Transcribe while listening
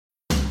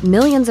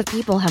Millions of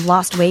people have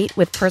lost weight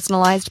with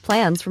personalized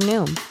plans from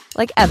Noom.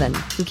 Like Evan,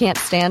 who can't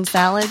stand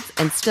salads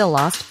and still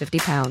lost 50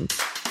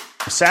 pounds.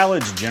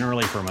 Salads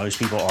generally for most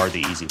people are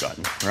the easy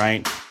button,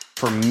 right?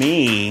 For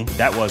me,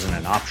 that wasn't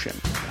an option.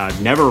 I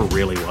never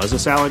really was a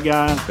salad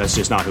guy. That's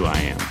just not who I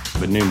am.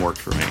 But Noom worked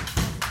for me.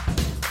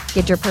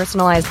 Get your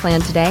personalized plan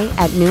today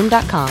at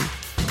Noom.com.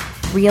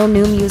 Real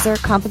Noom user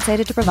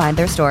compensated to provide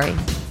their story.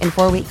 In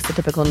 4 weeks, the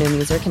typical Noom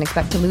user can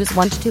expect to lose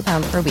 1 to 2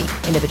 pounds per week.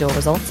 Individual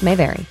results may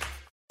vary.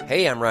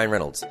 Hey, I'm Ryan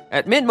Reynolds.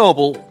 At Mint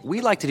Mobile,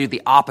 we like to do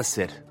the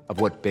opposite of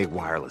what Big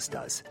Wireless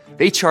does.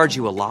 They charge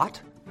you a lot,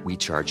 we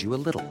charge you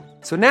a little.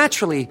 So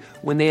naturally,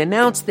 when they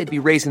announced they'd be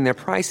raising their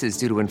prices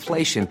due to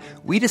inflation,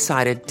 we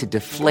decided to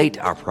deflate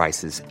our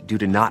prices due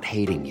to not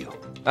hating you.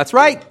 That's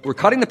right.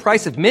 We're cutting the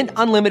price of Mint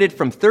Unlimited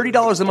from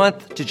 $30 a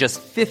month to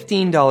just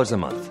 $15 a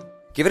month.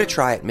 Give it a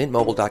try at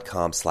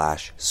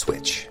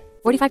mintmobile.com/switch.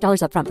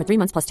 $45 up front for 3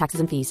 months plus taxes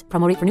and fees.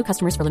 Promo rate for new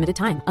customers for limited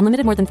time.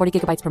 Unlimited more than 40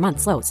 gigabytes per month.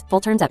 Slows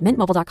full terms at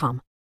mintmobile.com.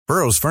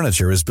 Burrow's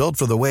furniture is built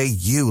for the way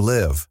you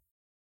live.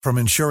 From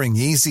ensuring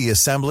easy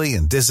assembly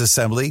and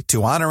disassembly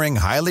to honoring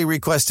highly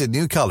requested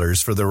new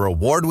colors for their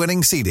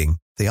award-winning seating,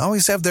 they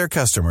always have their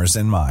customers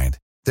in mind.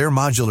 Their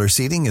modular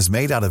seating is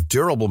made out of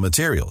durable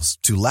materials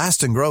to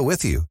last and grow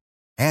with you.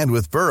 And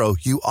with Burrow,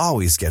 you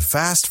always get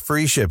fast,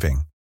 free shipping.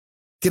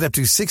 Get up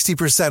to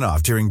 60%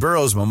 off during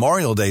Burrow's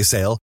Memorial Day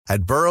sale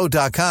at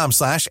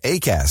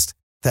burrow.com/ACAST.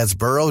 That's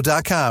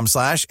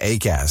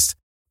burrow.com/ACAST.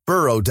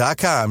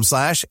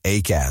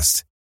 burrow.com/ACAST.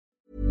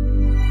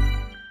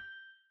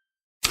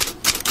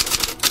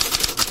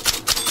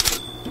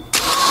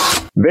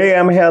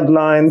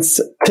 VM-headlines,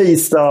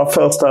 tisdag,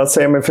 första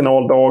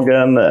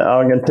semifinaldagen,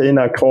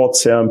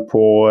 Argentina-Kroatien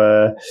på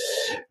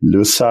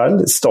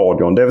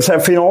Lusail-stadion. Det vill säga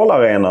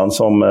finalarenan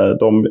som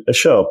de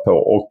kör på.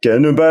 Och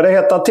nu börjar det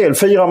hetta till,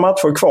 4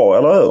 matcher kvar,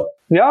 eller hur?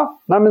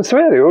 Ja, nej men så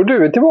är det. Och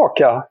du är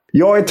tillbaka.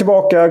 Jag är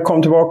tillbaka,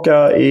 kom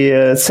tillbaka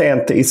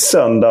sent i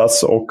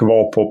söndags och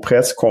var på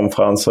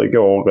presskonferenser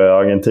igår.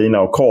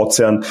 Argentina och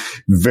Kroatien,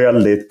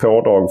 väldigt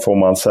pådrag får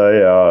man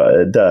säga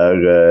där,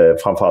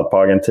 framförallt på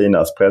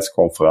Argentinas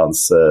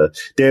presskonferens.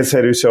 Dels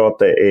är det ju så att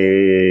det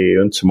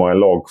är inte så många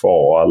lag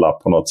kvar och alla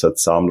på något sätt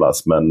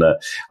samlas. Men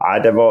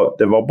det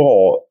var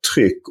bra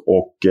tryck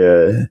och...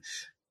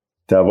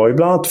 Det var ju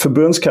bland annat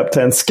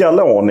förbundskapten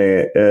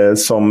Scaloni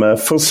som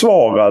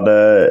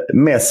försvarade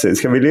Messi.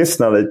 Ska vi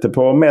lyssna lite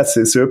på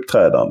Messis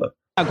uppträdande?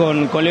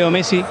 Con Leo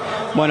Messi.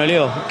 Bueno,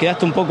 Leo,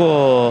 quedaste un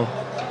poco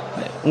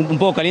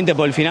caliente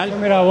por el final. ¿Qué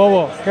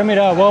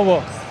mira,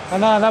 bobo?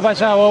 Anda para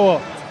allá, bobo.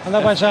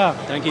 Anda para allá.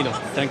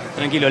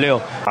 Tranquilo, Leo.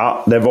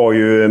 Ja, det var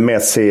ju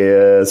Messi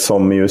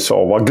som ju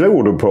sa, vad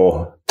glor du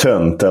på?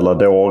 Tönt eller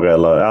dåre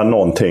eller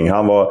någonting.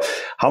 Han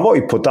var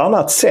ju på ett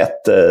annat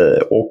sätt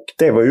och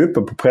det var ju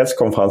uppe på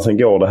presskonferensen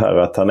igår det här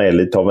att han är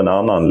lite av en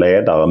annan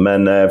ledare.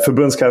 Men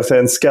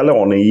förbundskapten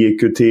Scaloni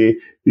gick ju till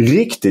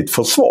riktigt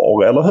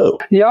försvar, eller hur?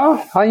 Ja,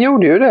 han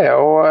gjorde ju det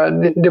och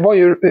det var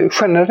ju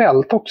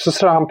generellt också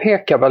så han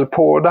pekar väl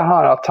på det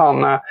här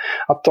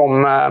att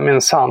de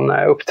minsann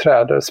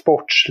uppträder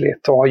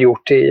sportsligt och har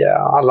gjort i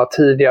alla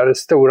tidigare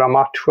stora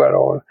matcher.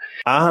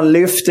 Ja, han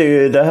lyfte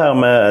ju det här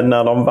med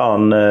när de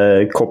vann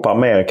Copa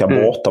America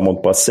borta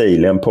mot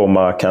Brasilien på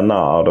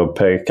Maracanã. Då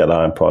pekade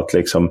han på att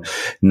liksom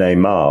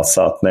Neymar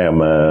satt ner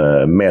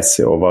med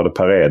Messi och var det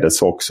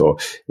Paredes också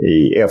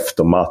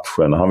efter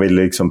matchen. Han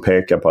ville liksom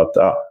peka på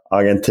att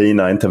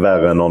Argentina är inte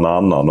värre än någon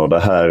annan och det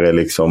här är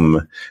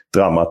liksom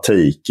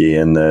dramatik i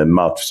en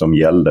match som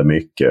gällde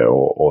mycket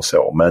och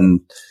så. Men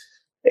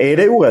är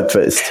det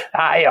orättvist?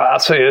 Nej,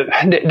 alltså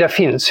det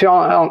finns ju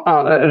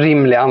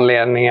rimliga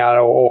anledningar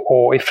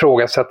att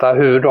ifrågasätta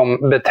hur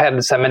de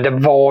betedde sig. Men det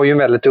var ju en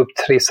väldigt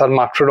upptrissad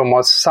match och de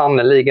var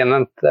sannoliken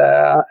inte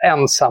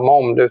ensamma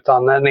om det,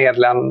 utan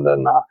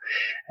Nederländerna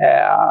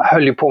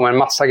höll ju på med en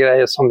massa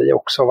grejer som vi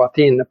också varit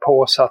inne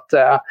på. Så att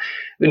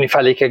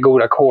ungefär lika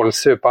goda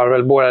kålsupar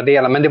väl båda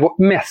delar. Men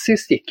Messi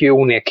sticker ju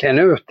onekligen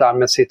ut där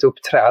med sitt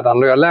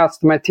uppträdande. Och jag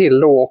läste mig till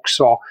då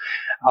också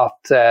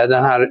att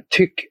den här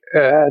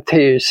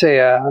TUC,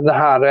 den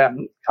här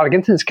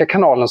argentinska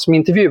kanalen som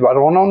intervjuade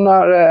honom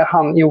när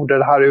han gjorde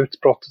det här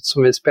utbrottet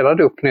som vi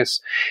spelade upp nyss.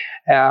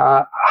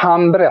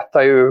 Han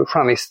berättar ju,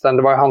 journalisten,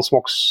 det var ju han som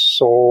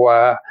också,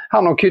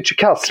 han och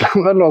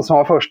Kücükaslan väl de som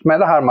var först med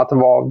det här med att det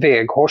var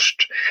Weghorst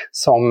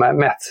som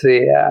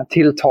Messi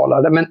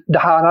tilltalade. Men det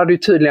här hade ju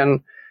tydligen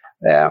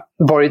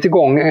varit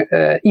igång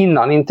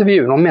innan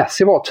intervjun och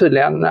Messi var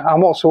tydligen,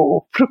 han var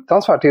så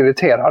fruktansvärt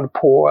irriterad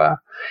på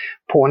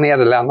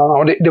Nederländerna.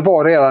 Och det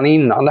var redan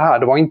innan det här.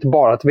 Det var inte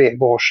bara att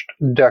Weghorst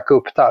dök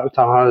upp där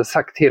utan han hade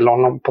sagt till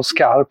honom på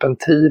skarpen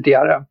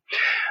tidigare.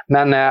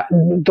 Men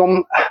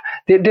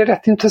det är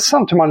rätt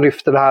intressant hur man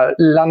lyfter det här.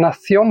 La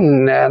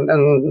Nación, en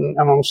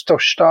av de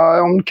största,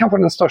 kanske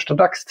den största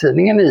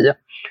dagstidningen i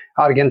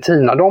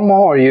Argentina. De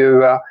har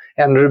ju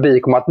en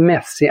rubrik om att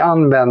Messi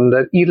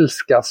använder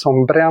ilska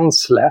som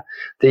bränsle.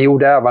 Det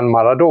gjorde även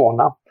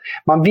Maradona.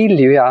 man vill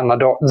ju gärna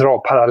dra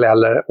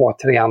paralleller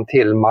återigen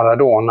till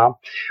Maradona.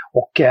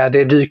 Och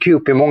det dyker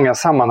upp i många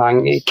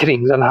sammanhang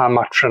kring den här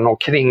matchen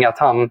och kring att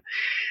han...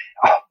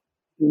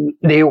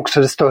 Det är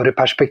också det större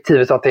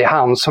perspektivet att det är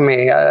han som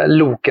är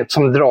loket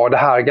som drar det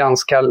här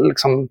ganska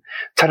liksom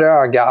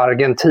tröga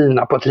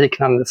Argentina på ett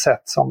liknande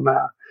sätt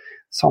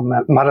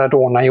som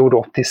Maradona gjorde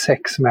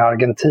 86 med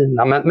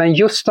Argentina. Men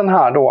just den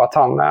här då att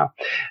han,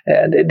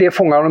 det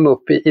fångar de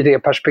upp i det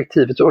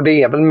perspektivet, och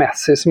det är väl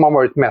Messi som har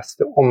varit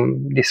mest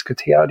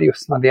omdiskuterad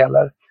just när det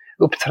gäller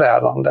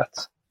uppträdandet.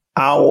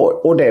 Ja,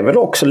 och det är väl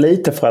också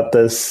lite för att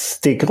det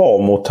sticker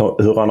av mot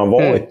hur han har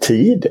varit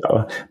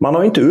tidigare. Man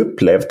har inte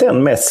upplevt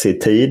en Messi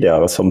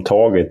tidigare som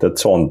tagit ett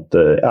sånt,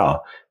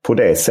 på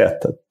det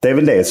sättet. Det är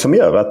väl det som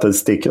gör att det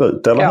sticker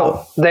ut, eller hur?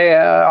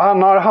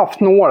 Han har haft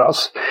några.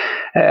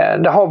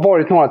 Det har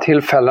varit några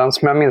tillfällen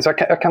som jag minns.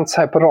 Jag kan inte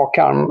säga på rak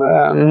arm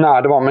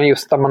när det var, men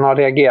just där man har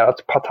reagerat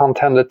på att han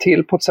tände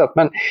till på ett sätt.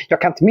 Men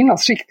jag kan inte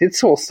minnas riktigt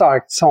så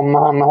starkt som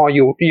han har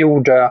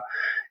gjorde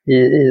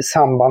i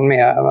samband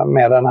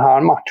med den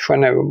här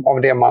matchen nu,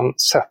 av det man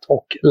sett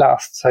och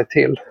läst sig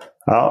till.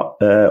 Ja,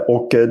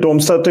 och de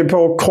stöter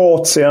på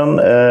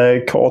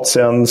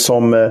Kroatien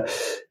som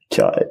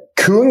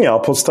kungar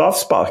på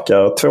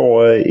straffsparkar.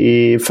 2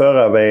 i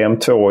förra VM,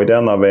 2 i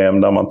denna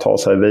VM där man tar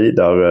sig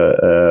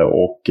vidare.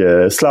 Och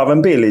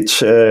Slaven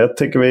Bilic, jag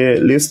tycker vi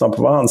lyssnar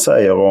på vad han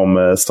säger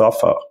om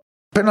straffar.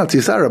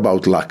 Penalties are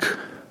about luck.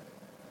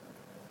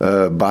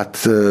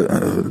 But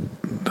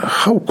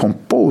how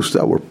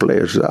composed our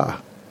players are.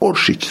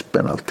 Orsic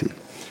penalty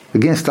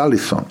against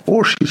Alisson,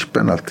 Orsic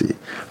penalty,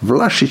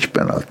 Vlasic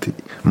penalty,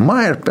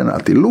 Maier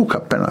penalty, Luka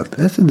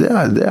penalty. They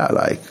are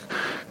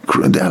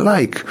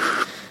like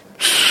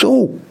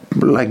so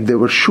like they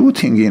were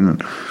shooting in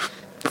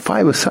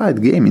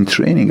 5-a-side game in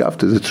training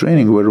after the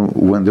training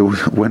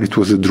when it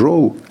was a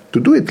draw, to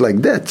do it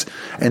like that.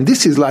 And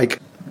this is like,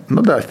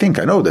 not that I think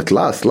I know that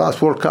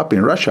last World Cup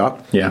in Russia.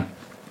 Yeah.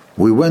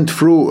 We went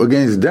through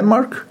against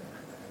Denmark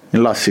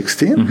in last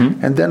 16,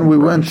 and then we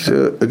went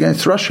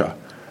against Russia.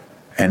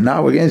 And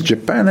now against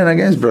Japan and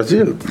against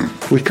Brazil.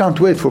 We can't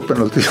wait for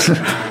penalties.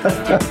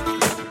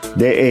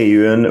 Det är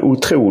ju en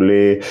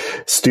otrolig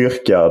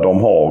styrka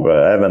de har.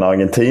 Även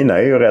Argentina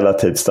är ju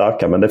relativt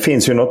starka. Men det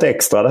finns ju något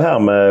extra det här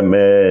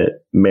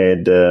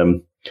med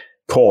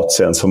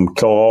Kroatien som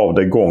klarar av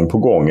det gång på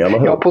gång, eller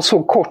hur? Ja, på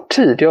så kort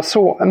tid. Jag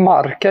såg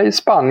Marca i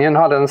Spanien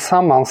hade en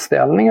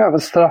sammanställning över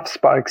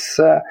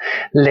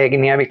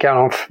straffsparksläggningar, vilka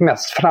de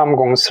mest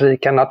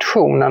framgångsrika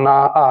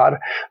nationerna är.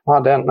 Man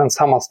hade en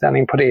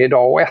sammanställning på det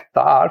idag, och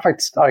etta är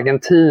faktiskt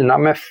Argentina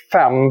med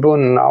 5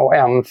 vunna och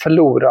 1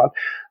 förlorad.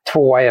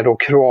 2 är då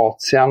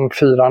Kroatien,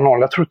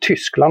 4-0. Jag tror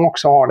Tyskland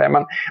också har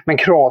det. Men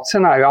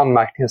Kroatien är ju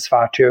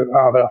anmärkningsvärt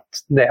över att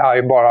det är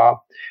ju bara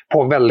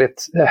på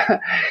väldigt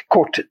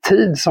kort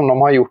tid som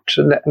de har gjort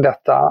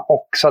detta.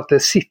 Och så att det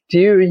sitter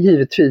ju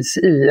givetvis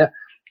i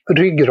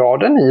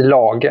ryggraden i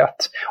laget.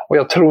 Och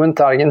jag tror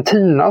inte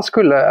Argentina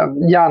skulle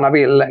gärna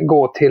vill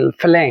gå till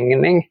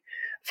förlängning.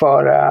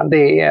 För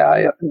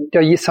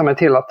jag gissar mig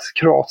till att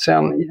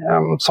Kroatien,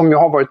 som ju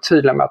har varit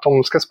tydliga med att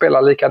de ska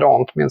spela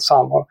likadant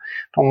minsann, och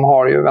de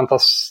har ju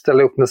väntat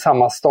ställa upp med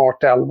samma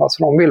startelva,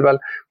 så de vill väl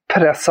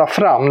pressa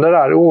fram det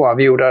där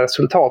oavgjorda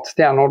resultatet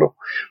igen, och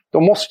då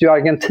måste ju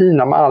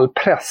Argentina med all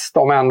press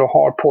de ändå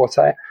har på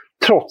sig,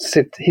 trots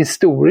sitt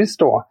historiskt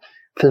då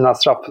fina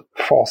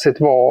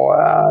strafffacit, var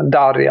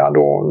Darja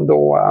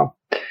då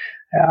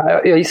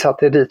jag gissar att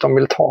det är dit de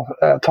vill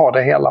ta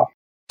det hela.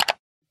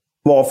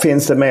 Vad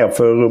finns det mer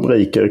för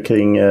rubriker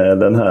kring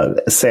den här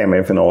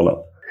semifinalen?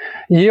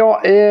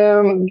 Ja,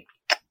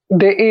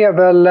 det är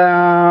väl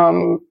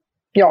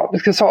vi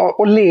ska säga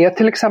Olé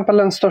till exempel,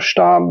 den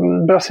största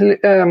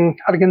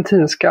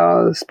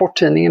argentinska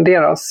sporttidningen.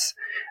 Deras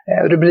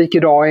rubrik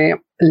idag är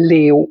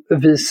Leo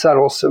visar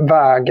oss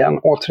vägen.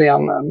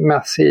 Återigen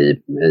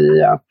Messi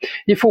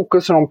i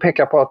fokus, och de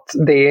pekar på att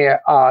det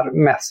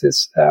är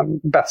Messis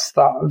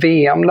bästa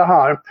VM det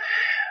här.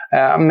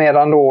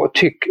 Medan då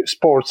Tyck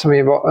Sport, som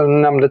vi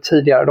nämnde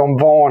tidigare, de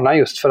varnar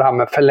just för det här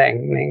med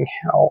förlängning.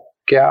 Och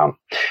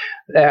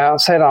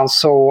sedan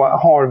så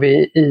har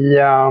vi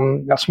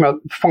som jag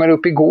fångade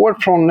upp igår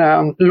från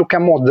Luka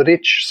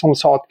Modric, som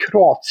sa att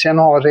Kroatien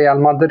har Real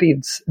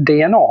Madrids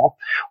DNA.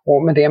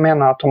 Och med det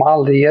menar att de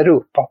aldrig ger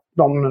upp. Att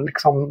de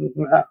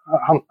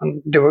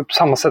det var på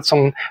samma sätt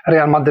som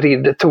Real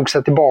Madrid tog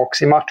sig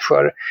tillbaka i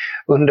matcher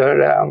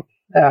under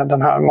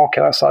den här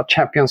makalösa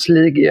Champions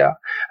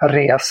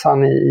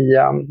League-resan i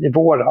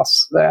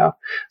våras.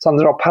 Så han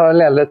drar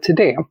paralleller till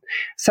det.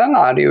 Sen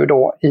är det ju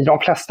då i de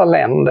flesta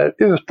länder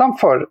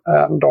utanför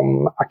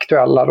de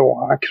aktuella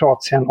då,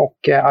 Kroatien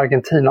och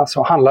Argentina,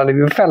 så handlar det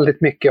ju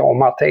väldigt mycket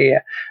om att det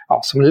är,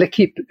 som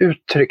L'Equipe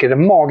uttrycker det,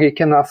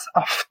 magikernas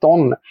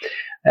afton.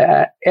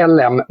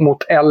 LM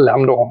mot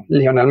LM då,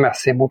 Lionel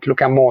Messi mot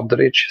Luka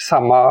Modric,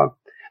 samma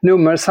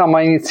nummer,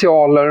 samma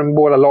initialer,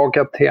 båda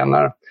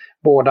lagkaptener.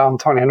 Båda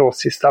antagligen då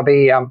sista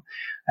VM.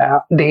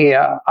 Det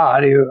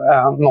är ju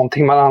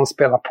någonting man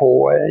anspelar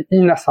på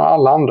i nästan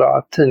alla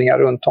andra tidningar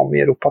runt om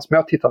i Europa som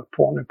jag har tittat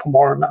på nu på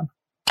morgonen.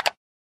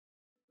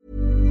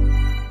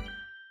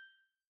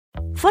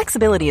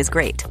 Flexibility is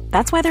great.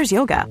 That's why there's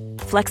yoga.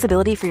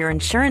 Flexibility for your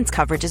insurance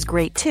coverage is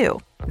great too.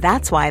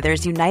 That's why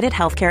there's United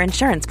Healthcare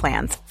Insurance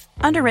Plans.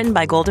 Underwritten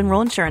by Golden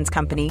Rule Insurance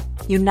Company,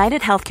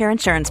 United Healthcare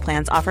Insurance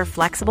Plans offer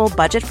flexible,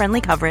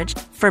 budget-friendly coverage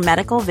for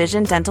medical,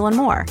 vision, dental, and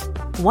more.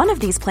 One of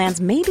these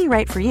plans may be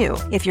right for you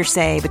if you're,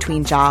 say,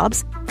 between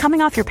jobs,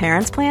 coming off your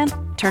parents' plan,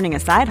 turning a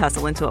side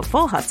hustle into a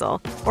full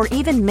hustle, or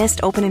even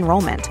missed open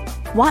enrollment.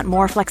 Want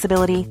more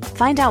flexibility?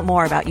 Find out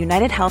more about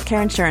United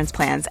Healthcare Insurance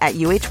Plans at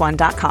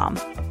uh1.com.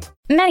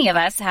 Many of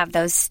us have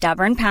those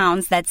stubborn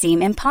pounds that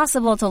seem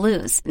impossible to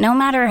lose, no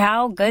matter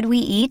how good we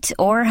eat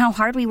or how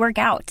hard we work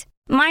out.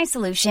 My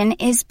solution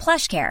is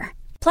PlushCare.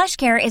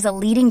 PlushCare is a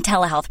leading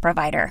telehealth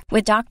provider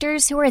with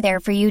doctors who are there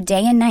for you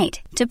day and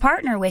night to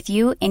partner with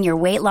you in your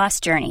weight loss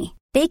journey.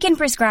 They can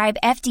prescribe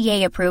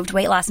FDA-approved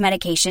weight loss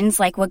medications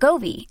like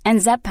Wegovy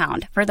and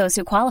Zepbound for those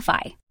who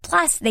qualify.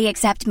 Plus, they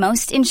accept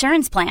most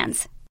insurance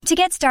plans. To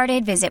get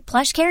started, visit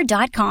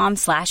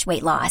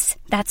plushcare.com/weightloss.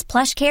 That's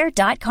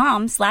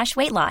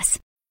plushcare.com/weightloss.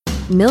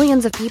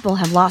 Millions of people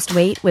have lost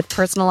weight with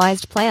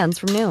personalized plans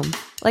from Noom.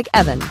 Like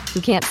Evan,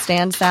 who can't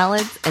stand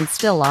salads and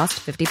still lost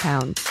 50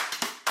 pounds.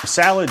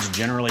 Salads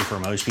generally for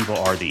most people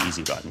are the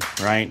easy button,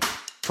 right?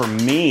 For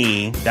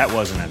me, that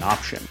wasn't an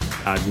option.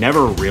 I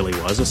never really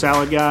was a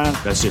salad guy.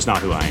 That's just not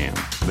who I am.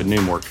 But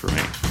Noom worked for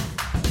me.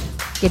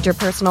 Get your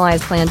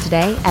personalized plan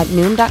today at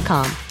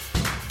Noom.com.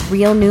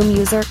 Real Noom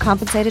user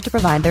compensated to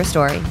provide their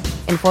story.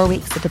 In 4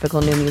 weeks, the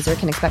typical Noom user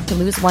can expect to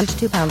lose 1 to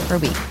 2 pounds per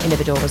week.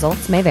 Individual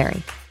results may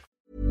vary.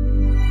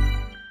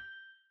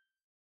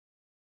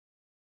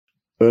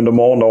 Under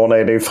morgondagen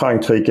är det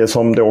Frankrike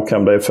som då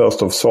kan bli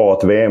först och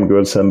försvarat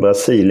VM-guld sen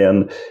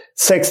Brasilien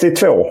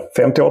 62,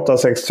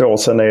 58-62.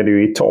 Sen är det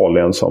ju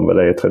Italien som väl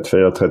är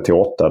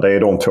 34-38. Det är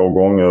de 2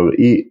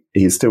 gånger i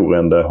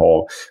historien det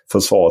har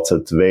försvarats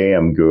ett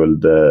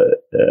VM-guld.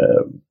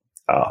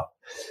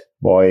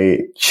 Vad är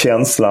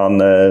känslan?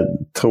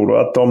 Tror du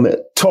att de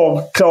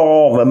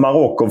klarar av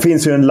Marocko? Det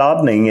finns ju en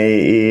laddning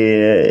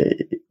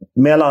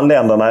mellan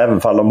länderna även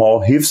om de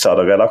har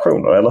hyfsade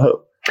relationer, eller hur?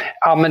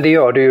 Ja, men det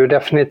gör det ju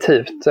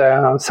definitivt.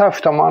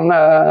 Särskilt om man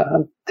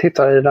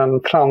tittar i den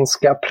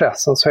franska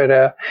pressen så är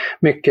det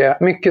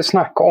mycket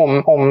snack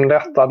om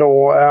detta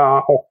då.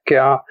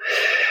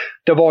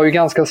 Det var ju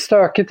ganska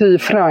stökigt i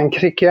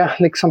Frankrike,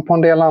 liksom på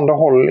en del andra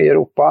håll i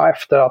Europa,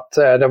 efter att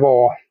det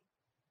var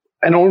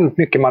enormt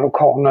mycket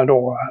marockaner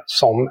då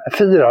som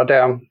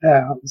firade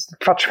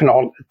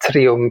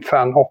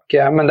kvartsfinaltriumfen.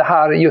 Men det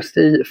här just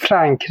i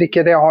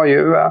Frankrike, det har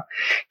ju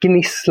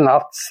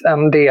gnisslats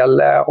en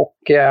del och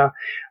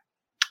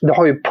det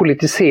har ju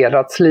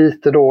politiserats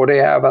lite då. Det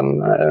är även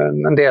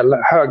en del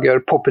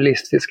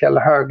högerpopulistiska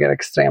eller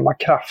högerextrema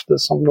krafter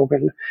som då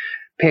vill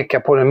peka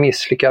på den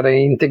misslyckade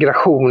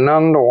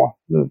integrationen då,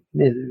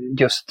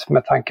 just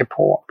med tanke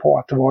på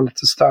att det var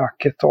lite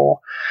stökigt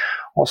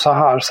och så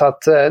här. Så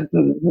att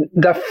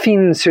där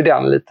finns ju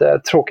den lite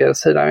tråkigare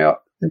sidan.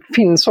 Det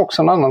finns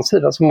också en annan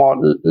sida som var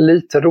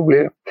lite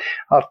rolig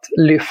att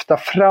lyfta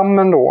fram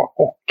ändå,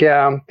 och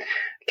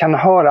kan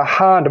höra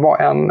här, det var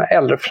en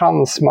äldre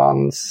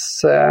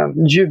fransmans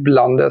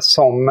jublande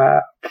som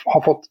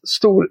har fått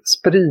stor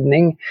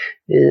spridning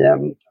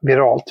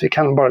viralt. Vi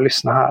kan bara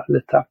lyssna här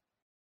lite.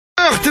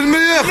 T'es le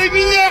meilleur! Les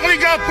mineurs, les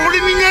gars, pour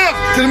les mineurs!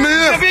 T'es le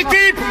meilleur! Vous avez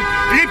été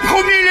les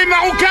premiers, les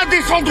Marocains, à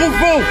descendre au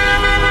fond!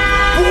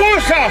 Pour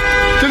eux, ça!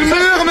 T'es le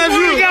meilleur, ma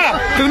vieux!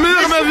 T'es le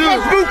meilleur, ma vieux!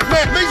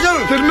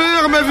 T'es le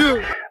meilleur, ma vieux!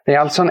 Det är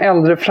alltså en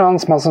äldre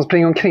fransman som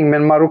springer omkring med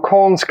en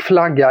marockansk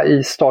flagga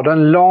i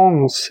staden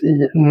Lens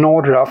i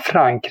norra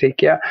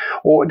Frankrike.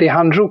 Och det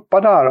han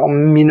ropar där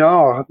om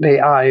minör, det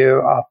är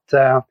ju att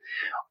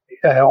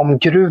om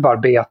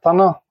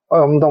gruvarbetarna,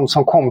 om de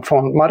som kom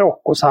från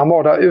Marocko. Så han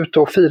var där ute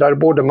och firade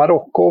både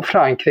Marocko och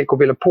Frankrike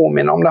och ville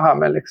påminna om det här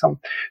med liksom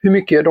hur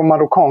mycket de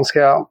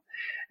marockanska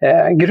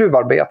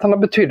gruvarbetarna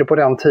betydde på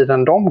den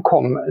tiden de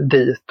kom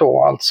dit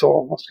då. Alltså,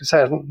 vad ska jag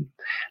säga,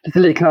 lite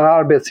liknande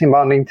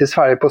arbetsinvandring till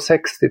Sverige på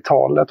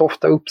 60-talet,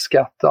 ofta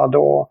uppskattad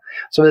och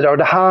så vidare. Och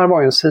det här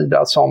var ju en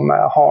sida som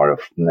har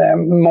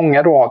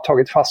många då har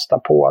tagit fasta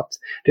på, att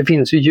det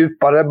finns ju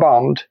djupare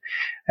band,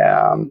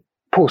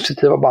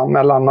 positiva band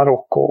mellan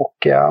Marocko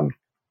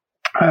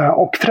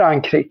och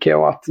Frankrike,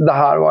 och att det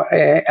här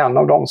är en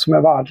av dem som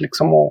är värd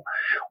liksom att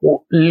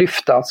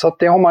lyfta. Så att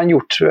det har man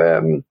gjort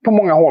på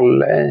många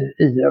håll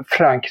i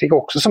Frankrike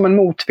också, som en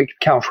motvikt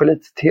kanske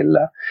lite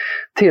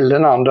till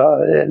den andra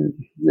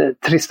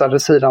tristare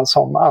sidan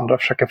som andra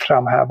försöker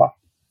framhäva.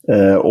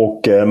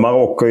 Och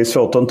Marocko är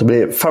svårt att inte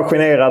bli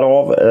fascinerad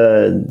av.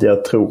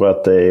 Jag tror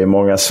att det är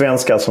många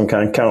svenskar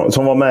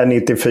som var med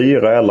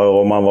 94, eller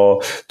om man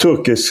var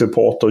turkisk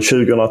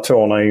supporter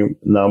 2002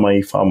 när man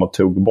gick fram och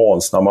tog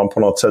brons, när man på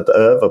något sätt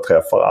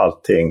överträffar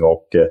allting.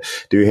 Och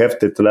det är ju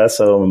häftigt att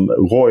läsa om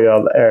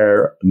Royal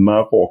Air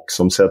Maroc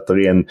som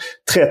sätter in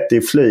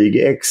 30 flyg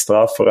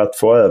extra för att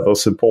få över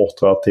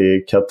supportrar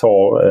till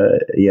Qatar.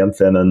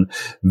 Egentligen en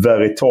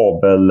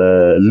veritabel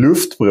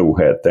luftbro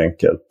helt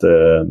enkelt.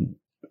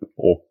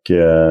 och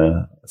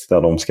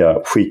där de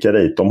ska skicka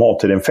dit. De har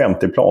till en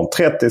 50 plan.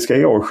 30 ska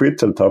gå i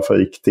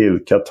skytteltrafik till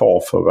Qatar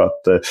för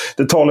att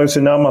det talar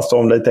sig närmast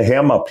om lite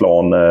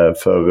hemmaplan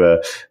för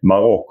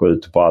Marocko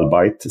ute på Al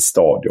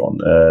Bayt-stadion.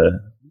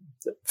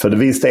 För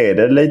visst är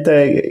det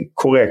lite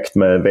korrekt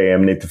med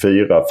VM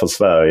 94 för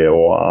Sverige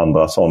och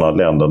andra sådana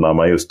länder när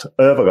man just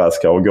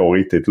överraskar och går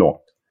riktigt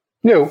långt.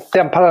 Jo,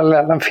 den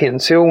parallellen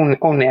finns ju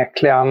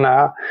onekligen.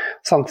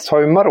 Samtidigt har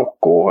ju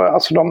Marocko,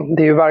 alltså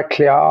det är ju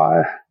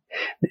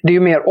det är ju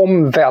mer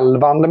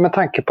omvälvande med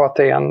tanke på att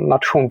det är en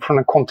nation från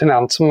en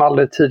kontinent som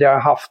aldrig tidigare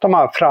haft de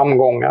här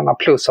framgångarna,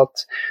 plus att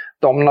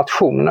de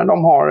nationer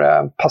de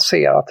har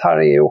passerat här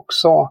är ju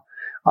också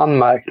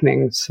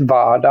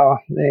anmärkningsvärda.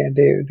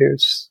 Det är ju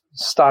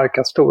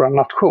starka, stora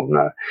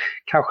nationer.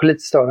 Kanske lite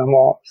större än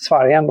vad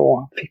Sverige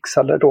ändå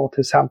fixade då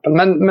till exempel.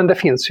 Men det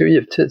finns ju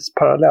givetvis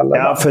paralleller.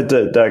 Ja, för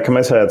där kan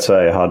man säga att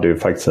Sverige hade ju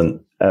faktiskt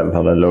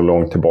även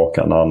långt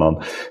tillbaka en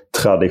annan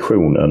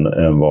tradition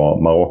än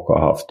vad Marocko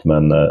har haft.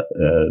 Men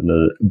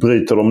nu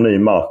bryter de ny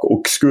mark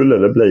och skulle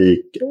det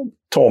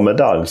ta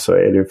medalj så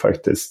är det ju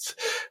faktiskt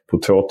på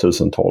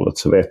 2000-talet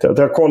så vet jag att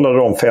jag kollade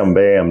de 5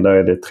 VM, där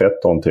är det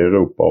 13 till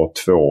Europa och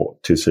 2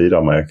 till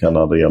Sydamerika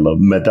när det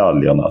gäller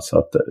medaljerna, så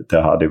att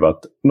det hade ju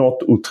varit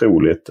något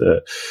otroligt.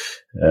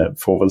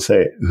 Får väl se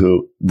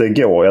hur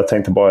det går. Jag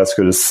tänkte bara jag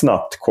skulle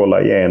snabbt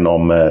kolla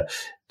igenom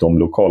de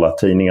lokala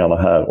tidningarna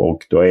här, och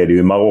då är det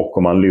ju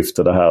Marocko man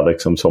lyfter det här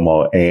liksom, som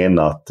har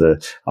enat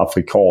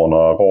afrikaner,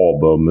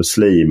 araber,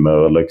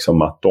 muslimer,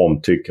 liksom att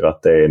de tycker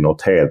att det är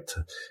något helt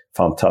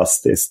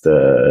fantastiskt,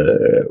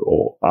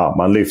 och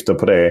man lyfter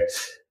på det.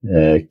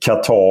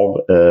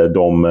 Qatar,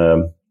 de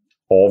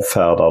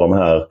avfärdar de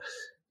här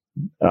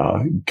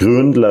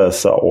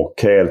grundlösa och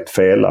helt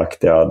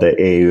felaktiga.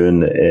 Det är ju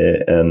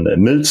en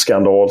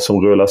mutskandal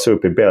som rullas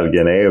upp i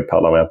Belgien i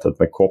EU-parlamentet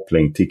med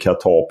koppling till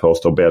Qatar,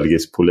 påstår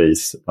belgisk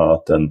polis,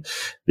 att en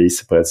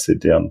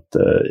vicepresident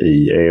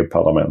i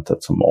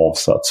EU-parlamentet som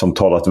avsatt, som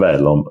talat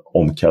väl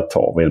om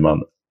Qatar. Vill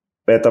man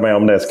veta mer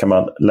om det så kan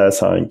man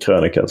läsa en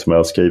krönika som jag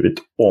har skrivit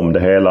om det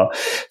hela.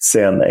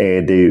 Sen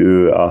är det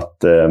ju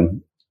att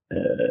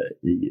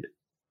i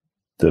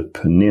The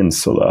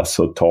Peninsula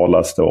så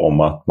talas det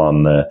om att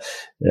man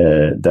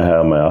det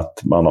här med att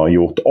man har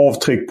gjort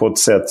avtryck på ett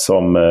sätt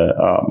som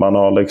man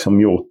har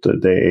liksom gjort.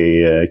 Det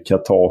är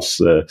Qatars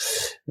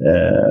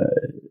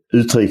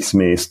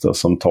utrikesminister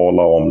som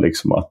talar om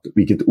liksom att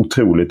vilket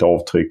otroligt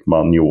avtryck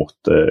man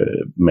gjort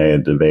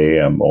med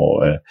VM,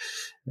 och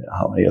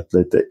han har gett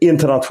lite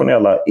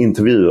internationella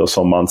intervjuer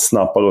som man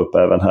snappar upp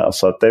även här.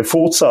 Så att det är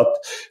fortsatt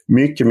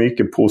mycket,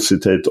 mycket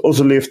positivt. Och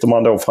så lyfter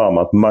man då fram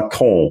att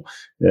Macron,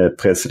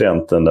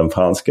 presidenten, den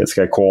franske,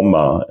 ska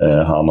komma.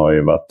 Han har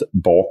ju varit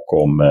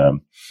bakom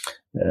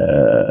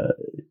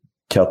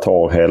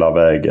Qatar hela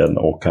vägen,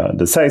 och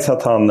det sägs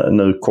att han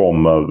nu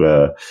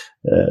kommer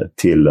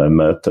till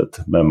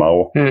mötet med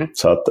Marocko.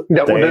 Så att det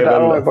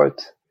har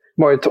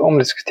varit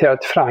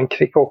omdiskuterat i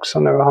Frankrike också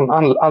nu.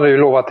 Han hade ju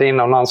lovat det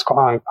innan,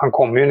 han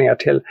kommer ju ner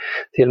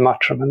till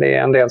matchen, men det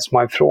är en del som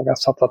har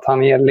ifrågasatt att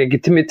han ger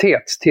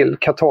legitimitet till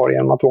Qatar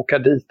genom att åka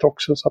dit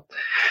också, så att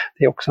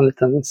det är också en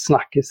liten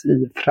snackis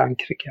i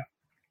Frankrike.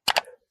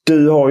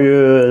 Du har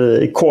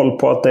ju koll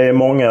på att det är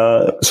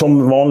många,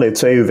 som vanligt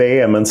så är ju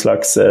VM en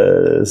slags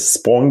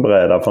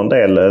språngbräda för en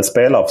del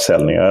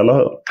spelarförsäljningar, eller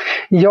hur?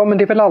 Ja, men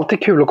det är väl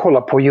alltid kul att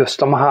kolla på just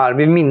de här.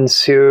 Vi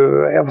minns ju,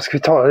 vad ska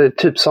vi ta,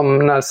 typ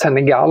som när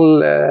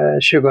Senegal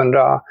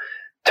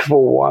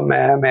 2002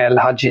 med El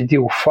Hadji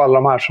Diouf, alla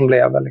de här som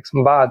blev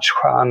liksom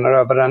världsstjärnor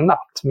över en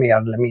natt, mer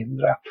eller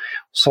mindre.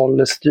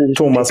 Såldes dyrt.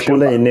 Thomas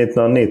Brolin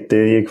 1990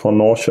 gick från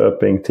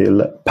Norrköping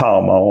till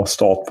Parma och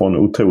start på en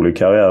otrolig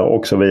karriär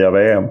också via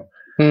VM.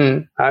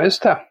 Ja,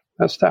 just det.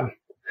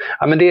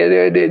 Ja, men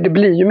det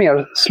blir ju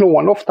mer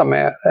slående ofta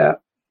med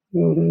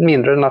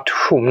mindre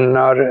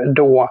nationer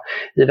då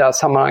i det här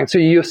sammanhanget. Så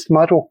just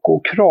Marocko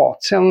och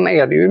Kroatien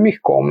är det ju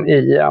mycket om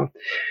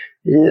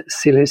i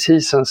silly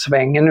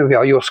season-svängen nu. Vi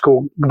har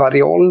Josko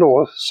Gvardiol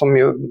då, som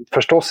ju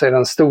förstås är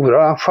den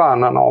stora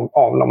stjärnan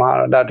av de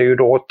här, där det ju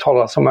då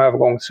talas om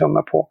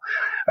övergångssummor på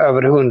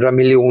över 100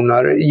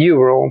 miljoner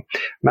euro.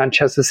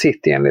 Manchester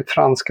City enligt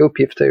franska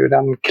uppgifter är ju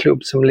den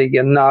klubb som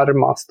ligger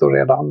närmast och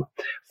redan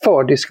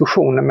för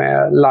diskussioner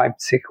med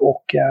Leipzig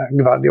och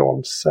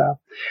Gvardiols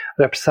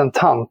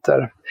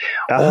representanter.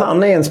 Ja,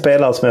 han är en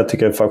spelare som jag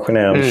tycker är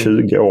fascinerande,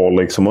 20 år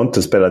liksom, och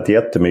inte spelat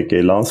jättemycket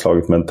i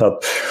landslaget, men tagit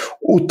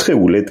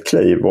otroligt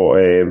kliv och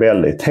är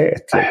väldigt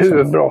het. Liksom.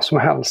 Hur bra som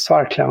helst,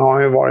 verkligen, har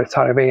han ju varit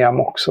här i VM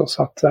också.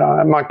 Så att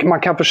man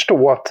kan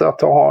förstå att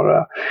det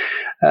har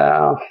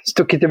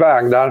stuckit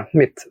iväg där.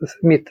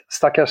 Mitt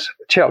stackars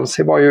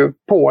Chelsea var ju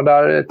på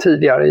där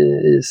tidigare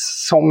i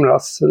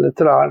somras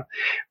lite där.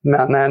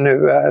 Men nu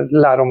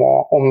lär de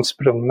vara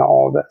omsprungna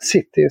av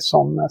City,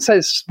 som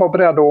sägs vara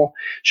beredd att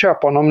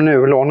köpa honom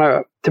nu,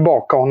 låna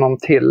tillbaka honom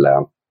till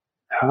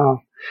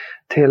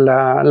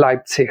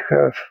Leipzig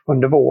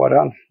under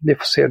våren. Vi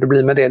får se hur det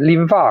blir med det.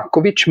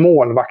 Livakovic,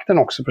 målvakten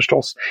också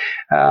förstås.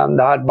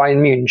 Det här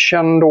Bayern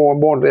München då,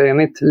 både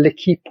enligt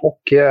L'Equipe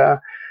och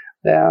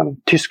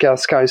tyska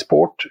Sky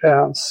Sport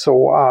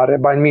så är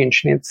Bayern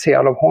München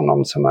intresserad av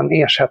honom som en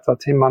ersättare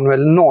till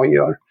Manuel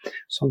Neuer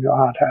som ju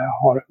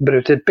har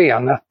brutit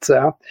benet.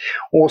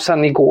 Och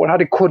sen igår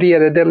hade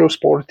Corriere dello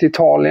Sport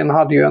Italien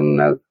hade ju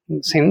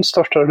sin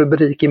största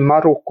rubrik i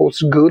Marockos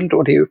guld,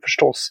 och det är ju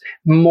förstås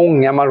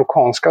många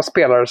marockanska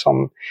spelare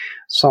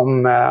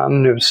som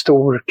nu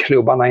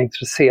storklubbarna är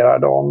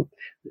intresserade av.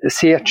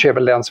 Ziyech är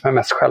väl den som är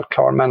mest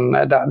självklar, men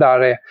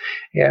där är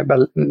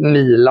väl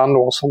Milan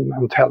då som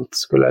eventuellt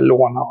skulle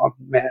låna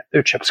med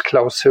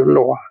utköpsklausul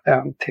då,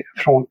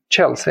 från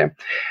Chelsea.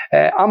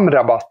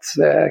 Amrabat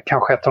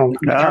kanske ett av de...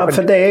 Ja,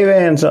 för det är ju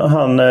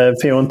han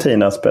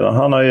Fiorentina-spelaren.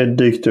 Han har ju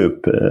dykt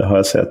upp, har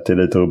jag sett i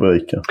lite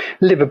rubriker.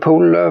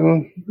 Liverpool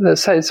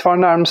sägs vara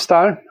närmst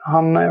där.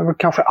 Han är väl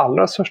kanske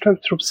allra största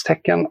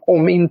utropstecken,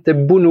 om inte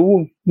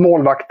Bono,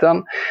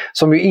 målvakten,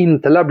 som ju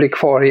inte lär bli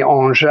kvar i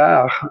Angers.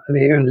 Det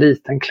är ju en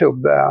liten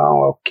klubb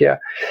och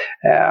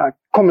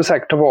kommer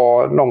säkert att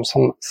vara de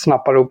som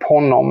snappar upp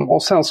honom.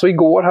 Och sen så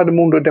igår hade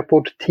Mundo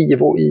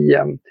Deportivo i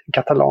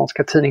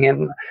katalanska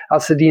tidningen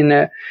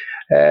Azzedine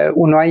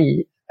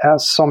Unai,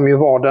 som ju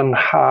var den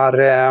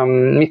här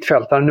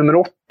mittfältaren nummer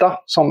 8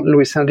 som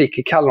Luis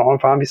Enrique kallar honom,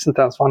 för han visste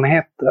inte ens vad han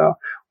hette,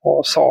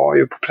 och sa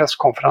ju på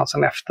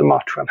presskonferensen efter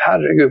matchen,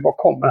 herregud, var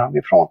kommer han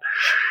ifrån?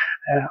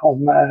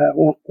 Om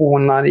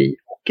Onari,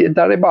 och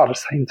där är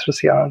Barca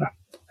intresserade.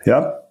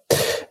 Ja,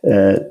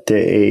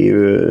 det är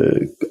ju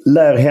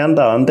lär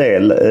hända en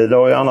del. Det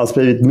har ju annars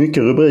blivit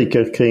mycket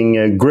rubriker kring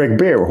Greg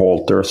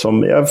Berhalter,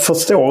 som jag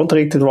förstår inte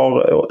riktigt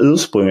var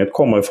ursprunget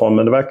kommer ifrån,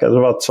 men det verkade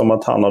ha varit som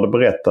att han hade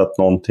berättat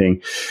någonting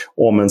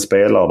om en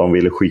spelare de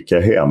ville skicka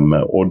hem,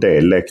 och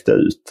det läckte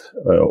ut,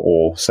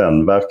 och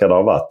sen verkar det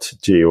ha varit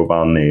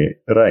Giovanni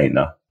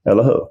Reina.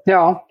 Eller hur?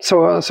 Ja,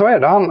 så är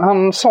det.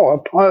 Han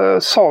sa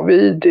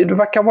det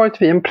verkar ha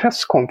varit vid en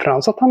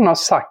presskonferens att han har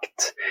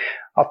sagt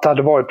att det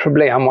hade varit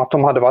problem och att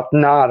de hade varit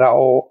nära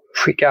att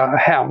skicka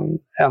hem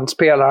en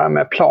spelare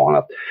med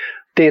planet.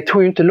 Det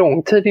tog ju inte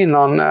lång tid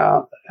innan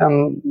jag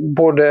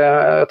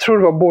tror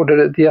det var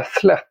både The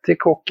Athletic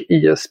och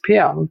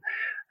ESPN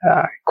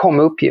kom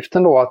med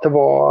uppgiften då att det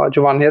var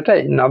Giovanni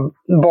Reina,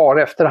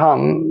 bara efter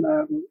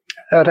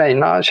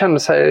Reina kände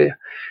sig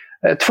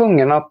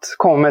tvungen att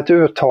komma med ett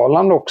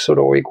uttalande också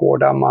då igår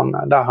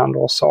där han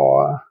då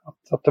sa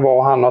att det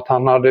var han, att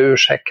han hade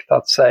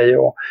ursäktat sig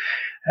och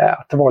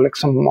att det var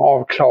liksom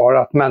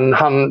avklarat, men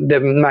det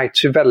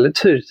märks ju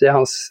väldigt tydligt i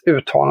hans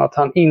uttalande att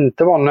han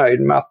inte var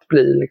nöjd med att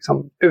bli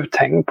liksom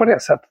uthängd på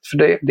det sättet, för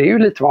det är ju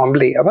lite vad han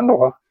blev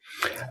ändå.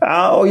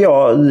 Ja, och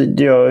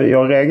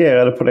jag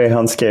reagerade på det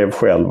han skrev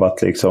själv,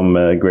 att liksom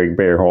Greg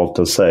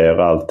Berhalter säger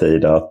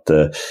alltid att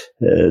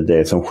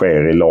det som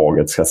sker i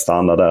laget ska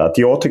stanna där. Att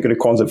jag tycker det är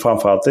konstigt,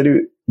 framförallt är det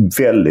ju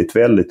väldigt,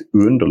 väldigt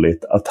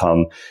underligt att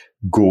han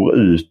går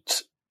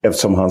ut,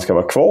 eftersom han ska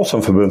vara kvar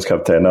som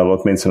förbundskapten,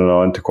 eller åtminstone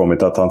har inte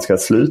kommit att han ska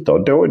sluta.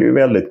 Och då är det ju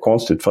väldigt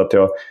konstigt, för att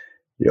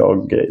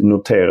jag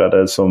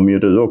noterade, som ju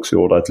du också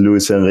gjorde, att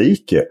Luis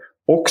Enrique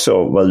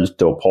också var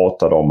ute och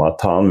pratade om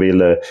att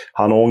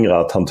han ångrar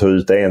att han tog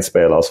ut en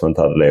spelare som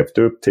inte hade levt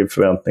upp till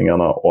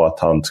förväntningarna, och att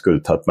han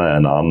skulle tagit med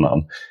en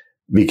annan.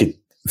 Vilket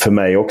för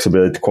mig också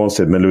blir lite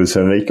konstigt, men Luis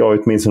Enrique har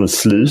åtminstone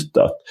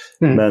slutat.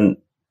 Men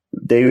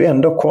det är ju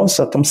ändå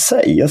konstigt att de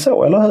säger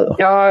så, eller hur?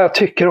 Ja, jag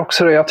tycker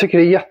också det. Jag tycker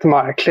det är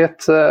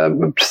jättemärkligt.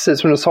 Precis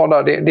som du sa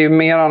där, det är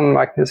mer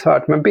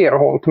anmärkningsvärt med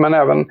Berhalter, men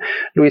även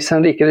Luis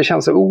Enrique. Det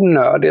känns så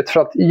onödigt,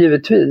 för att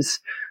givetvis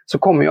så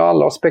kommer ju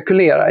alla att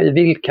spekulera i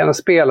vilken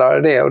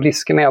spelare det är, och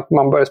risken är att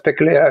man börjar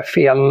spekulera i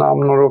fel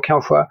namn, och då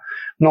kanske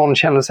någon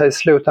känner sig i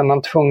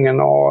slutändan tvungen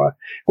att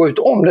gå ut,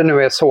 om det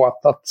nu är så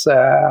att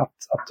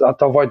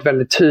det har varit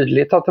väldigt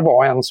tydligt att det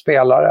var en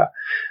spelare.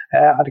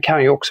 Det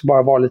kan ju också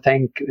bara vara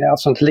lite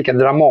alltså inte lika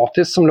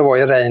dramatiskt som det var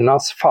i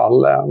Reinas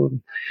fall,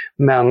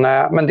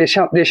 men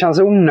det känns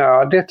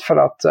onödigt, för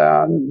att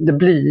det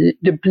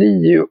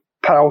blir ju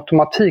per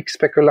automatik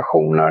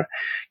spekulationer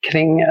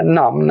kring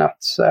namnet.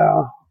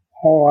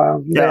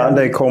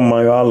 Det kommer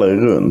man ju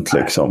aldrig runt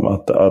liksom,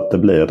 att det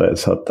blir det.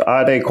 Så att,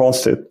 det är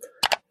konstigt.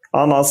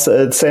 Annars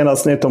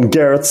senast nytt om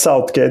Gareth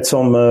Southgate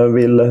som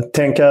vill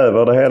tänka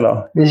över det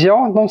hela.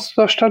 Ja, de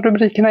största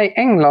rubrikerna i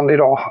England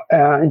idag,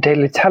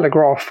 Daily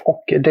Telegraph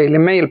och Daily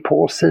Mail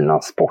på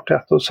sina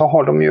sporträtter, så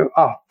har de ju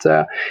att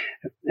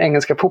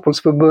engelska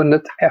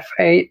fotbollsförbundet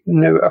FA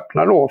nu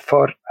öppnar då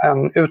för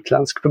en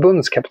utländsk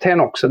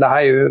förbundskapten också. Det här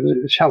är ju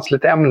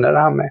känsligt ämne, det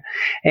här med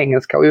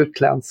engelska och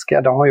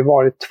utländska. Det har ju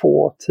varit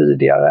 2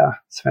 tidigare,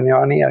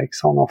 Sven-Göran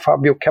Eriksson och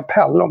Fabio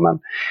Capello, men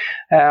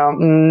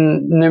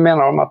nu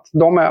menar de att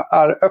de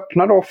är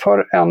öppna då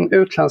för en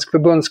utländsk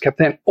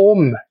förbundskapten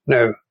om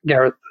nu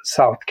Gareth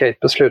Southgate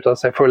beslutar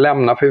sig för att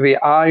lämna, för vi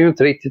är ju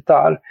inte riktigt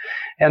där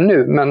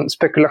ännu, men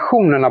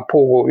spekulationerna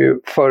pågår ju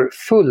för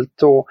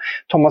fullt, och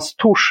Thomas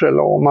Tuchel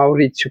och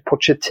Mauricio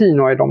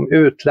Pochettino är de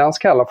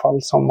utländska i alla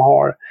fall som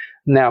har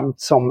nämnt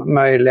som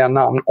möjliga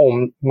namn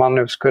om man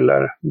nu skulle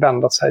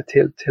vända sig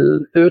till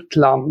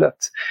utlandet.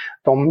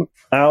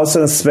 Och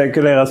sen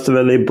spekuleras det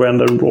väl i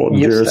Brendan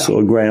Rodgers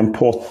och Graham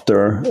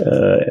Potter,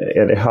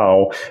 Eddie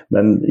Howe.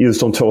 Men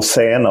just de två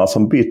senare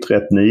som bytt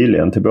rätt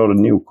nyligen till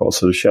både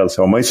Newcastle och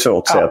Chelsea har man ju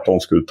svårt att säga att de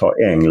skulle ta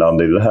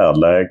England i det här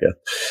läget.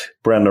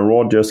 Brendan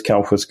Rodgers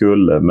kanske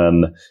skulle, men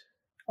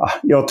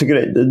jag tycker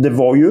det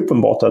var ju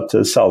uppenbart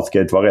att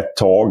Southgate var rätt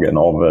tagen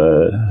av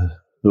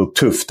hur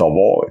tufft det har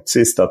varit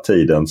sista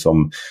tiden,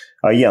 som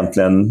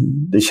egentligen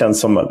det känns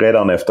som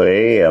redan efter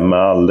EM med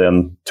all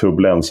den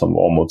turbulens som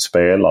var mot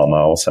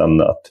spelarna och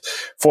sen att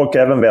folk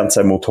även vänt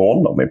sig mot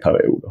honom i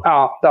perioder.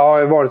 Ja, det har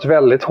ju varit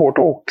väldigt hårt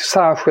och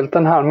särskilt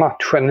den här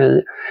matchen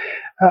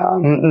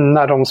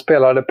när de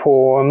spelade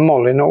på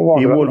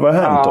Molineux. I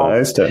Wolverhampton,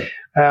 just det.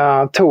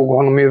 Tog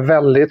honom ju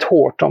väldigt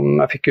hårt.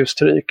 De fick ju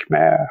stryk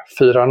med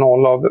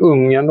 4-0 av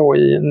Ungern då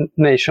i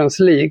Nations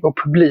League och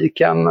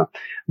publiken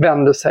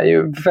vände sig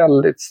ju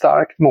väldigt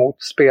starkt mot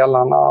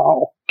spelarna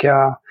och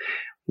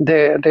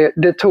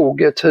det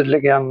tog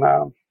tydligen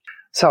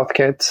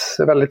Southgate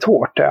väldigt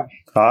hårt det.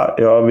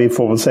 Ja, vi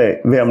får väl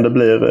se vem det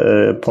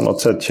blir. På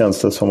något sätt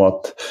känns det som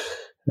att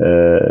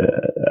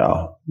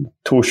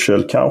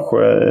Tuchel kanske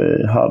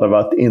hade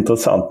varit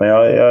intressant, men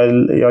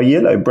jag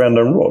gillar ju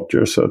Brendan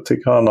Rodgers och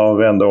tycker han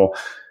har ändå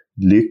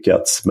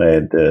lyckats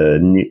med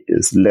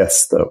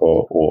Leicester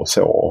och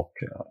så, och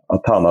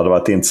att han hade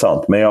varit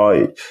intressant. Men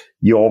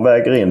jag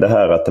väger in det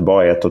här att det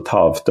bara är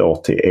 1,5 år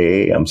till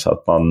EM, så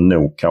att man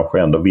nog kanske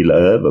ändå vill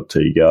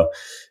övertyga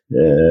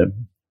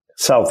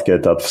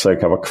Southgate att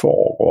försöka vara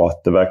kvar, och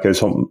att det verkar ju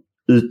som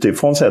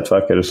utifrån sett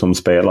verkar det som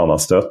spelarna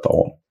stöttar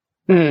honom.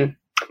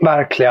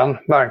 Verkligen.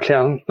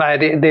 Nej,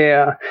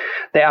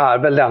 det är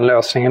väl den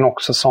lösningen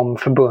också som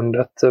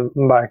förbundet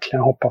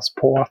verkligen hoppas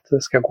på, att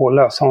det ska gå att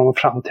lösa honom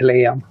fram till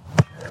EM.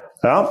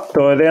 Ja,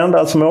 då är det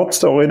enda som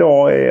återstår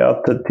idag är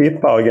att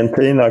tippa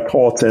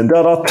Argentina-Kroatien,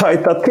 där det har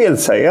tajtat till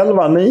sig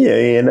 11-9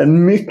 i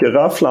en mycket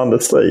rafflande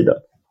strid.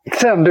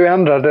 Sen du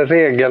ändrade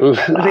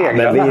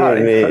reglerna här.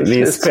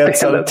 Vi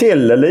spetsade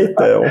till det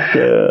lite och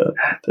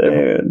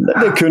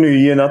det kunde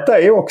ju gynnat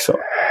dig också.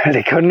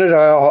 Det kunde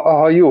det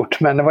ha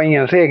gjort, men det var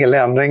ingen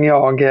regeländring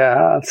jag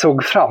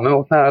såg fram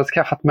emot när jag hade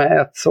skaffat mig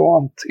ett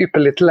sånt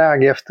ypperligt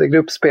läge efter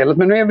gruppspelet.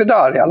 Men nu är vi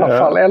där i alla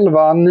fall.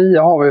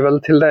 11-9 har vi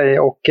väl till dig,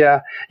 och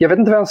jag vet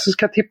inte vem som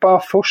ska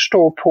tippa först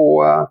då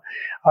på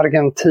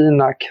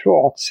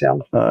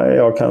Argentina-Kroatien. Nej,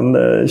 jag kan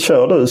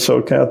köra du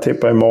så kan jag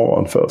tippa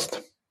imorgon först.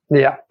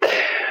 Ja.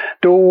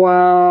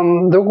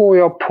 Då går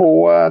jag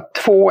på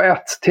 2-1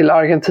 till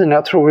Argentina.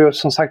 Jag tror ju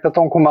som sagt att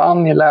de kommer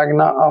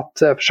angelägna att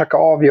försöka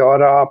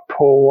avgöra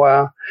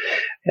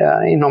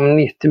inom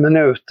 90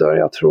 minuter.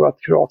 Jag tror att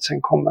Kroatien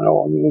kommer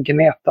att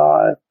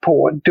gneta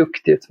på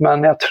duktigt,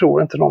 men jag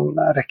tror inte de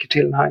räcker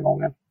till den här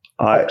gången.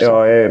 Nej,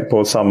 jag är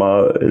på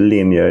samma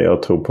linje.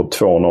 Jag tror på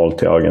 2-0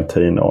 till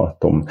Argentina och att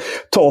de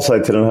tar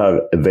sig till den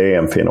här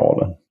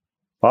VM-finalen.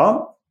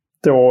 Ja.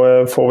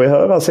 Då får vi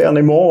höra sen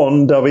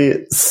imorgon där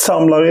vi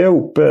samlar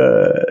ihop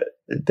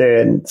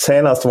det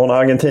senaste från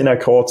Argentina,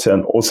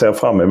 Kroatien och ser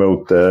fram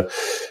emot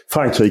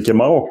Frankrike,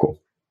 Marocko.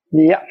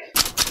 Ja.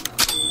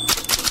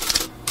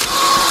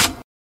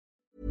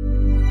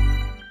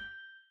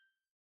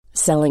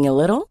 Selling a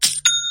little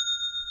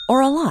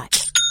or a lot?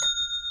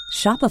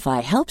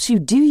 Shopify helps you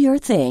do your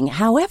thing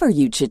however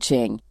you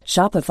cha-ching.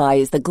 Shopify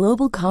is the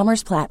global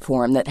commerce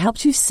platform that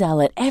helps you sell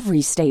at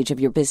every stage of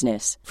your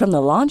business. From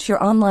the launch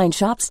your online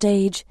shop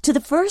stage to the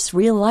first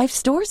real-life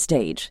store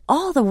stage,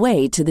 all the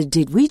way to the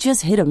did we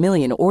just hit a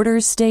million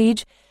orders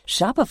stage.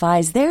 Shopify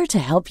is there to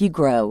help you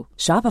grow.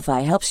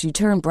 Shopify helps you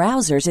turn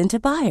browsers into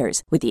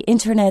buyers with the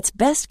internet's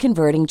best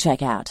converting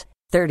checkout.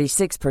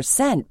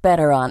 36%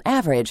 better on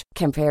average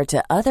compared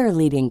to other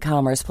leading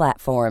commerce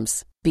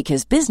platforms.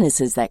 Because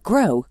businesses that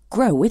grow,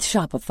 grow with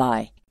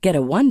Shopify. Get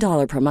a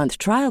 $1 per month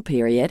trial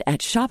period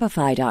at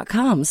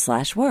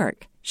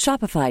shopify.com/work.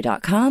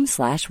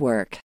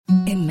 Shopify.com/work.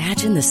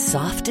 Imagine the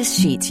softest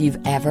sheets you've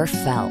ever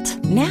felt.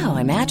 Now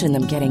imagine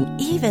them getting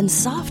even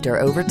softer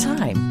over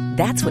time.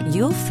 That's what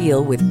you'll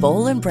feel with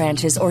Boll &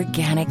 Branch's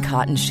organic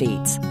cotton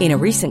sheets. In a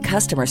recent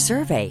customer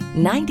survey,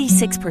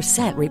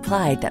 96%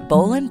 replied that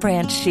Boll &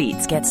 Branch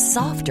sheets get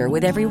softer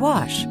with every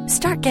wash.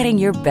 Start getting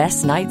your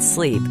best night's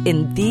sleep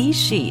in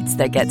these sheets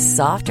that get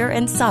softer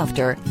and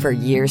softer for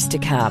years to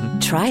come.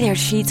 Try their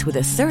sheets with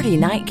a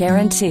 30-night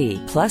guarantee.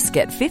 Plus,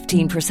 get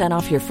 15%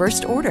 off your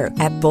first order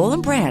at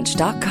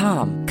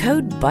BollandBranch.com.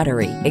 Code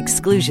BUTTERY.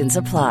 Exclusions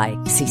apply.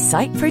 See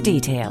site for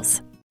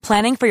details.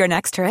 Planning for your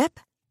next trip?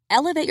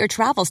 Elevate your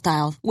travel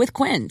style with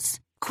Quince.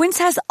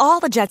 Quince has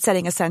all the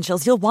jet-setting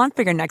essentials you'll want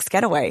for your next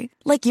getaway,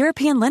 like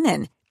European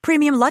linen,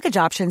 premium luggage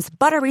options,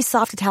 buttery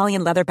soft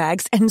Italian leather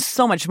bags, and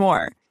so much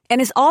more.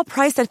 And is all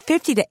priced at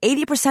 50 to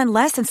 80%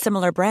 less than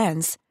similar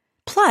brands.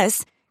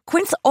 Plus,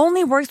 Quince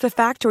only works with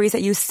factories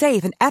that use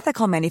safe and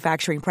ethical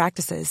manufacturing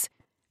practices.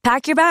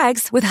 Pack your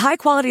bags with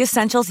high-quality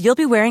essentials you'll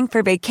be wearing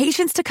for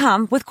vacations to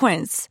come with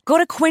Quince. Go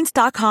to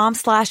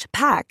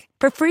quince.com/pack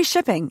for free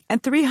shipping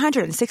and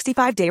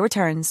 365-day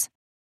returns.